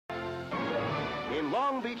In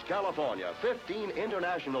Long Beach, California, 15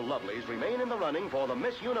 international lovelies remain in the running for the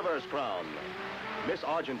Miss Universe crown. Miss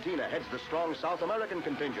Argentina heads the strong South American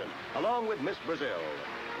contingent, along with Miss Brazil.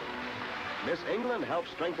 Miss England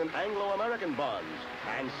helps strengthen Anglo-American bonds.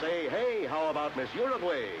 And say, hey, how about Miss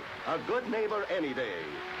Uruguay? A good neighbor any day.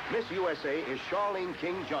 Miss USA is Charlene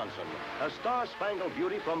King Johnson, a star-spangled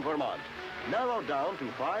beauty from Vermont. Narrowed down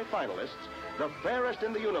to 5 finalists, the fairest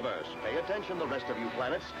in the universe, pay attention the rest of you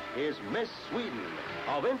planets, is Miss Sweden.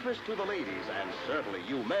 Of interest to the ladies, and certainly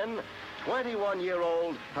you men,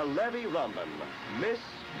 21-year-old Halevi Rumban, Miss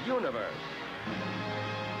Universe.